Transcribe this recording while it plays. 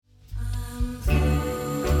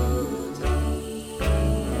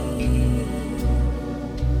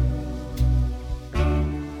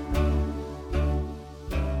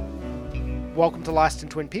Welcome to Lost in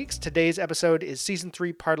Twin Peaks. Today's episode is Season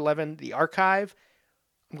 3, Part 11, The Archive.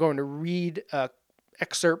 I'm going to read an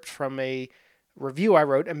excerpt from a review I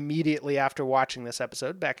wrote immediately after watching this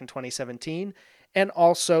episode back in 2017, and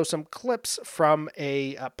also some clips from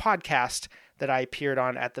a podcast that I appeared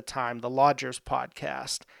on at the time, the Lodgers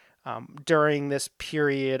podcast. During this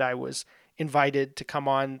period, I was invited to come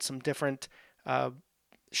on some different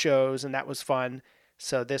shows, and that was fun.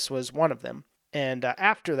 So this was one of them. And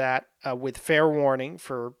after that, with fair warning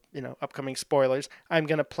for upcoming spoilers, I'm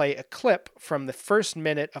going to play a clip from the first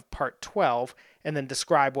minute of Part 12 and then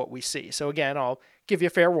describe what we see. So again, I'll give you a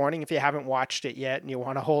fair warning if you haven't watched it yet and you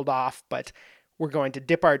want to hold off, but we're going to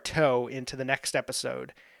dip our toe into the next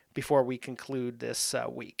episode before we conclude this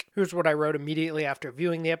week. Here's what I wrote immediately after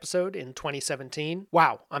viewing the episode in 2017.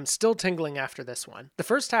 Wow, I'm still tingling after this one. The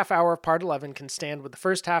first half hour of Part 11 can stand with the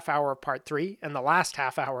first half hour of Part 3 and the last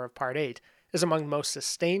half hour of Part 8. Is among the most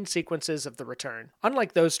sustained sequences of The Return.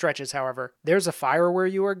 Unlike those stretches, however, There's a Fire Where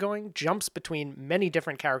You Are Going jumps between many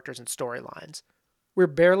different characters and storylines. We're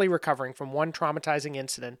barely recovering from one traumatizing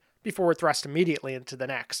incident before we're thrust immediately into the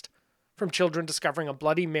next. From children discovering a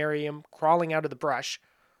bloody Miriam crawling out of the brush,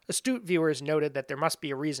 astute viewers noted that there must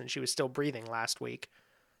be a reason she was still breathing last week,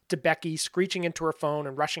 to Becky screeching into her phone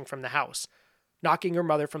and rushing from the house, knocking her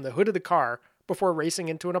mother from the hood of the car before racing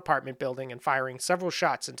into an apartment building and firing several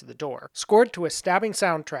shots into the door. Scored to a stabbing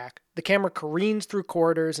soundtrack, the camera careens through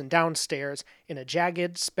corridors and downstairs in a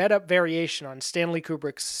jagged, sped-up variation on Stanley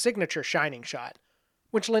Kubrick's signature Shining shot,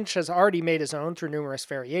 which Lynch has already made his own through numerous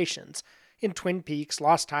variations, in Twin Peaks,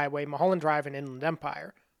 Lost Highway, Mulholland Drive, and Inland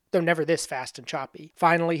Empire, though never this fast and choppy.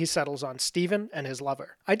 Finally, he settles on Stephen and his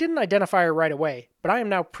lover. I didn't identify her right away, but I am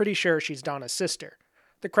now pretty sure she's Donna's sister.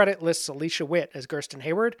 The credit lists Alicia Witt as Gersten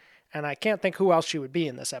Hayward, and I can't think who else she would be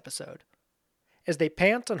in this episode. As they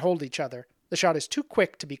pant and hold each other, the shot is too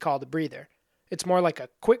quick to be called a breather. It's more like a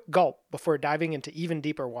quick gulp before diving into even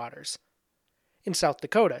deeper waters. In South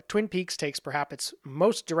Dakota, Twin Peaks takes perhaps its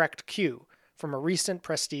most direct cue from a recent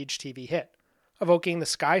prestige TV hit, evoking the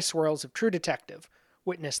sky swirls of True Detective,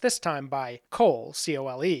 witnessed this time by Cole,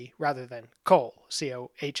 C-O-L-E, rather than Cole,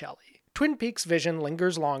 C-O-H-L-E. Twin Peaks' vision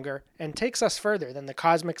lingers longer and takes us further than the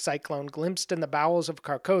cosmic cyclone glimpsed in the bowels of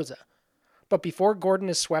Carcosa. But before Gordon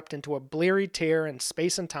is swept into a bleary tear in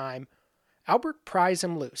space and time, Albert pries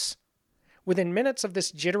him loose. Within minutes of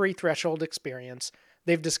this jittery threshold experience,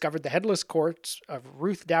 they've discovered the headless corpse of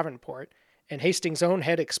Ruth Davenport, and Hastings' own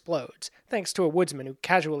head explodes, thanks to a woodsman who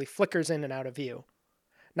casually flickers in and out of view.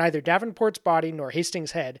 Neither Davenport's body nor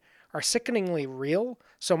Hastings' head are sickeningly real,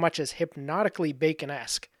 so much as hypnotically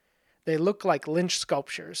Bacon-esque. They look like Lynch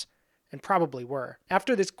sculptures, and probably were.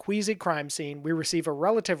 After this queasy crime scene, we receive a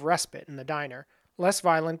relative respite in the diner. Less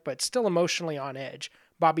violent, but still emotionally on edge.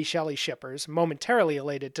 Bobby Shelley shippers, momentarily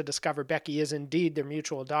elated to discover Becky is indeed their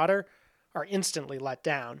mutual daughter, are instantly let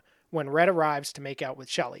down when Red arrives to make out with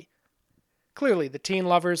Shelley. Clearly, the teen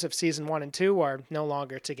lovers of Season 1 and 2 are no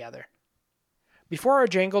longer together. Before our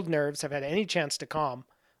jangled nerves have had any chance to calm,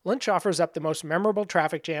 Lynch offers up the most memorable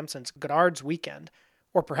traffic jam since Godard's Weekend,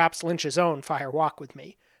 or perhaps Lynch's own Fire Walk with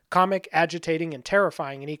Me, comic, agitating, and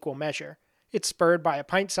terrifying in equal measure. It's spurred by a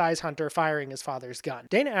pint-sized hunter firing his father's gun.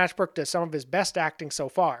 Dana Ashbrook does some of his best acting so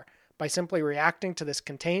far by simply reacting to this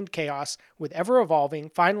contained chaos with ever-evolving,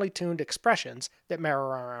 finely tuned expressions that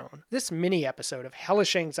mirror our own. This mini-episode of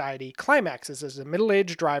hellish anxiety climaxes as a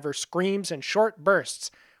middle-aged driver screams in short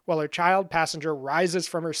bursts while her child passenger rises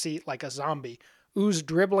from her seat like a zombie, ooze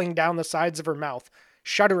dribbling down the sides of her mouth,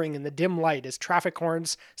 shuddering in the dim light as traffic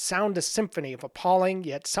horns sound a symphony of appalling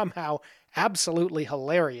yet somehow absolutely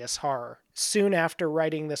hilarious horror. Soon after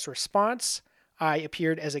writing this response, I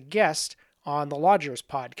appeared as a guest on the Lodgers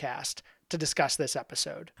podcast to discuss this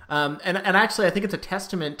episode. And actually, I think it's a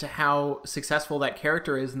testament to how successful that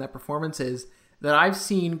character is and that performance is that I've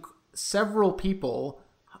seen several people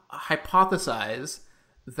hypothesize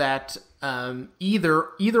that either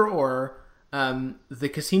or the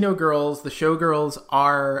casino girls, the showgirls,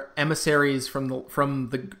 are emissaries from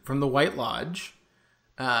the White Lodge,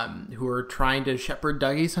 who are trying to shepherd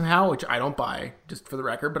Dougie somehow, which I don't buy, just for the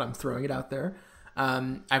record, but I'm throwing it out there.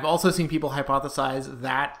 I've also seen people hypothesize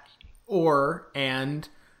that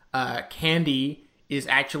Candy is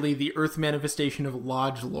actually the Earth manifestation of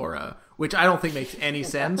Lodge Laura, which I don't think makes any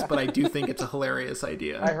sense, but I do think it's a hilarious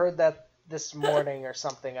idea. I heard that this morning or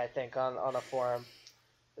something, I think, on a forum.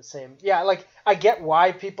 The same. Yeah, like, I get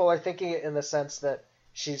why people are thinking it in the sense that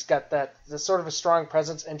she's got the sort of a strong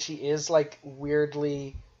presence, and she is, like,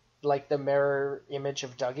 weirdly, like, the mirror image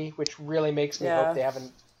of Dougie, which really makes me hope they have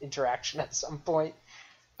an interaction at some point.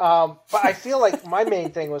 But I feel like my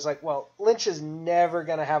main thing was like, well, Lynch is never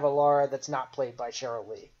going to have a Laura that's not played by Cheryl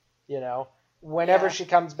Lee. You know, whenever she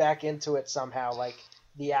comes back into it somehow, like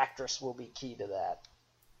the actress will be key to that.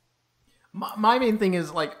 My main thing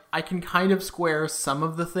is like I can kind of square some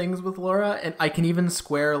of the things with Laura, and I can even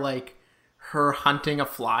square like her hunting a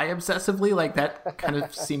fly obsessively. Like that kind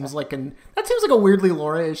of seems like a weirdly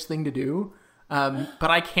Laura-ish thing to do. But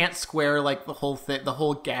I can't square like the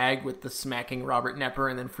whole gag with the smacking Robert Nepper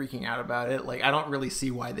and then freaking out about it. Like I don't really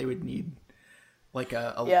see why they would need like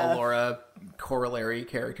a Laura corollary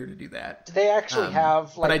character to do that. Do they actually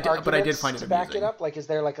have like but I did find it to amusing. back it up? Like, is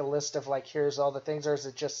there like a list of like here's all the things, or is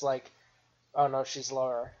it just like, oh no, she's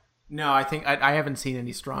Laura? No, I think I haven't seen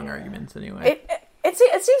any strong arguments anyway.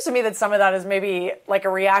 It seems to me that some of that is maybe like a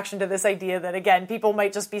reaction to this idea that, again, people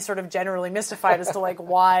might just be sort of generally mystified as to like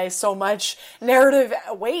why so much narrative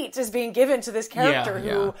weight is being given to this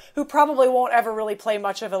character who probably won't ever really play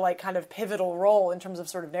much of a like kind of pivotal role in terms of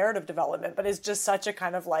sort of narrative development, but is just such a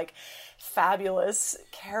kind of like fabulous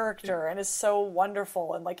character and is so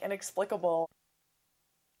wonderful and like inexplicable.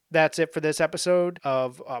 That's it for this episode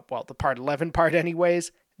of, the part 11 part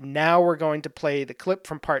anyways. Now we're going to play the clip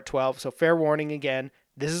from part 12, so fair warning again.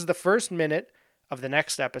 This is the first minute of the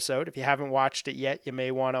next episode. If you haven't watched it yet, you may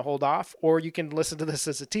want to hold off, or you can listen to this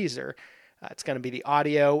as a teaser. It's going to be the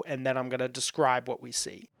audio, and then I'm going to describe what we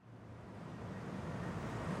see.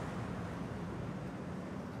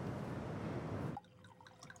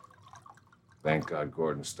 Thank God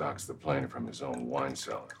Gordon stocks the plane from his own wine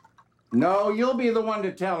cellar. No, you'll be the one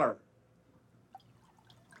to tell her.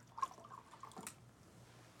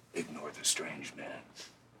 Ignore the strange man.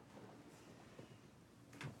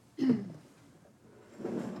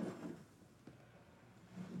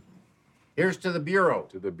 Here's to the Bureau.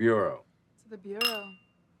 To the Bureau. To the Bureau.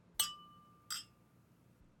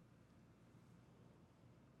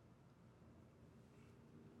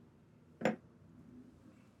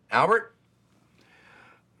 Albert?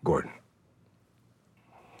 Gordon.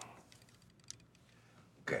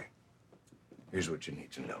 Okay. Here's what you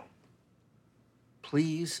need to know.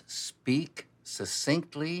 Please speak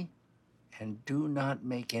succinctly and do not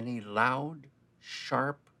make any loud,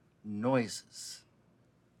 sharp noises.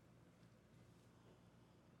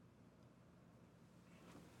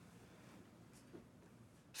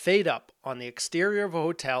 Fade up on the exterior of a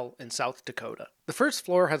hotel in South Dakota. The first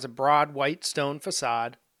floor has a broad white stone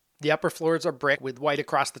facade. The upper floors are brick with white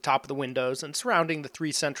across the top of the windows and surrounding the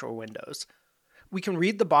three central windows. We can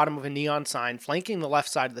read the bottom of a neon sign flanking the left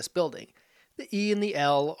side of this building. The E and the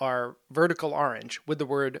L are vertical orange, with the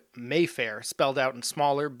word Mayfair spelled out in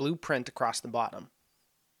smaller blue print across the bottom.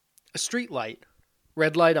 A street light,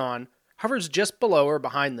 red light on, hovers just below or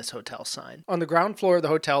behind this hotel sign. On the ground floor of the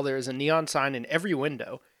hotel there is a neon sign in every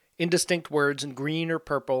window, indistinct words in green or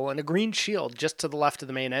purple, and a green shield just to the left of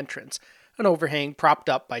the main entrance, an overhang propped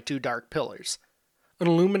up by two dark pillars. An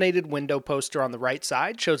illuminated window poster on the right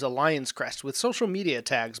side shows a lion's crest with social media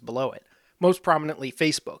tags below it, most prominently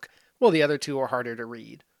Facebook, while the other two are harder to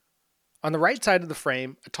read. On the right side of the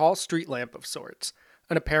frame, a tall street lamp of sorts,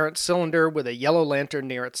 an apparent cylinder with a yellow lantern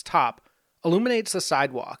near its top, illuminates the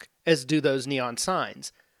sidewalk, as do those neon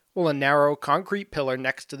signs, while a narrow concrete pillar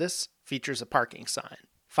next to this features a parking sign.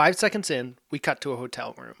 5 seconds in, we cut to a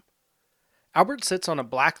hotel room. Albert sits on a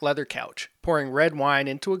black leather couch, pouring red wine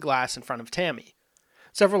into a glass in front of Tammy.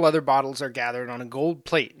 Several other bottles are gathered on a gold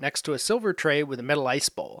plate next to a silver tray with a metal ice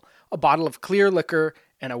bowl, a bottle of clear liquor,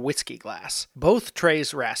 and a whiskey glass. Both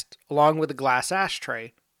trays rest, along with a glass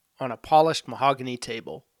ashtray, on a polished mahogany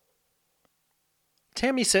table.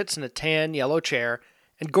 Tammy sits in a tan yellow chair,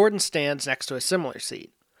 and Gordon stands next to a similar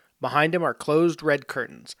seat. Behind him are closed red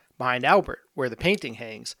curtains. Behind Albert, where the painting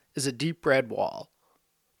hangs, is a deep red wall.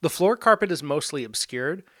 The floor carpet is mostly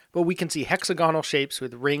obscured, but we can see hexagonal shapes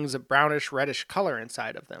with rings of brownish-reddish color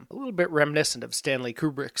inside of them, a little bit reminiscent of Stanley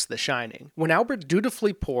Kubrick's The Shining. When Albert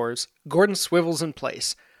dutifully pours, Gordon swivels in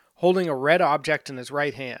place, holding a red object in his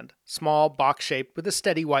right hand, small, box-shaped, with a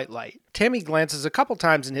steady white light. Tammy glances a couple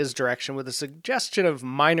times in his direction with a suggestion of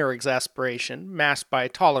minor exasperation, masked by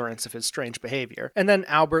tolerance of his strange behavior, and then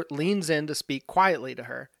Albert leans in to speak quietly to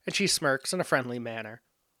her, and she smirks in a friendly manner.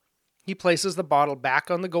 He places the bottle back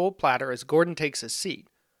on the gold platter as Gordon takes his seat.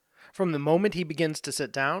 From the moment he begins to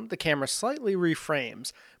sit down, the camera slightly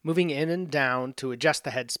reframes, moving in and down to adjust the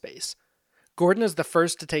headspace. Gordon is the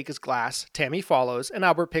first to take his glass, Tammy follows, and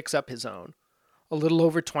Albert picks up his own. A little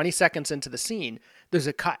over 20 seconds into the scene, there's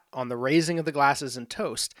a cut on the raising of the glasses and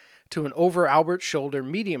toast to an over Albert's shoulder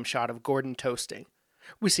medium shot of Gordon toasting.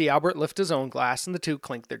 We see Albert lift his own glass and the two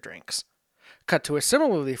clink their drinks. Cut to a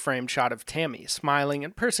similarly framed shot of Tammy, smiling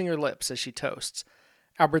and pursing her lips as she toasts.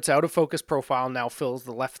 Albert's out-of-focus profile now fills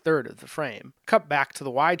the left third of the frame. Cut back to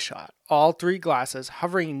the wide shot, all three glasses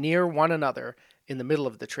hovering near one another in the middle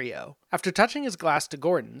of the trio. After touching his glass to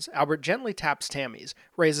Gordon's, Albert gently taps Tammy's,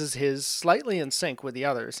 raises his slightly in sync with the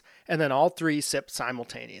others, and then all three sip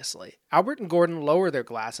simultaneously. Albert and Gordon lower their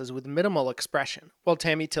glasses with minimal expression, while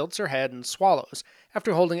Tammy tilts her head and swallows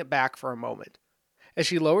after holding it back for a moment. As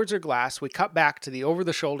she lowers her glass, we cut back to the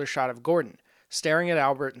over-the-shoulder shot of Gordon, staring at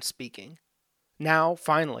Albert and speaking. Now,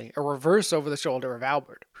 finally, a reverse over the shoulder of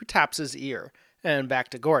Albert, who taps his ear, and back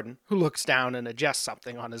to Gordon, who looks down and adjusts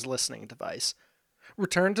something on his listening device.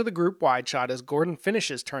 Return to the group wide shot as Gordon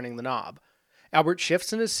finishes turning the knob. Albert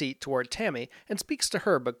shifts in his seat toward Tammy and speaks to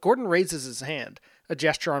her, but Gordon raises his hand, a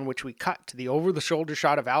gesture on which we cut to the over-the-shoulder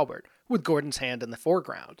shot of Albert, with Gordon's hand in the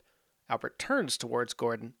foreground. Albert turns towards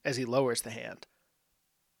Gordon as he lowers the hand.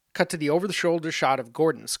 Cut to the over-the-shoulder shot of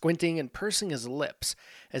Gordon squinting and pursing his lips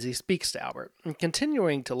as he speaks to Albert, and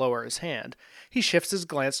continuing to lower his hand, he shifts his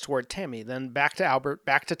glance toward Tammy, then back to Albert,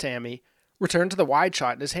 back to Tammy, return to the wide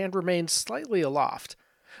shot, and his hand remains slightly aloft.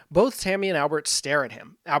 Both Tammy and Albert stare at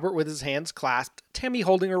him, Albert with his hands clasped, Tammy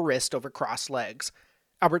holding her wrist over crossed legs.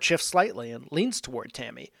 Albert shifts slightly and leans toward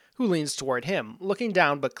Tammy, who leans toward him, looking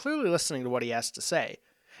down but clearly listening to what he has to say.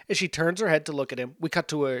 As she turns her head to look at him, we cut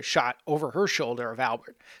to a shot over her shoulder of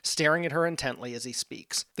Albert, staring at her intently as he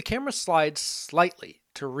speaks. The camera slides slightly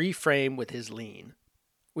to reframe with his lean.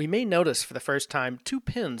 We may notice for the first time 2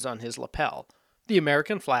 pins on his lapel, the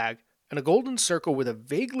American flag, and a golden circle with a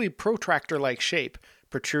vaguely protractor-like shape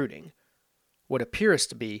protruding. What appears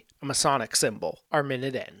to be a Masonic symbol. Our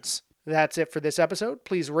minute ends. That's it for this episode.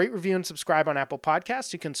 Please rate, review, and subscribe on Apple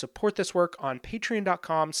Podcasts. You can support this work on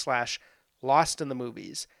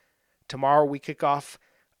patreon.com/LostInTheMovies. Tomorrow we kick off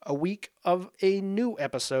a week of a new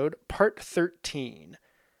episode, part 13.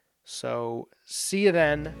 So, see you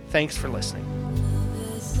then. Thanks for listening.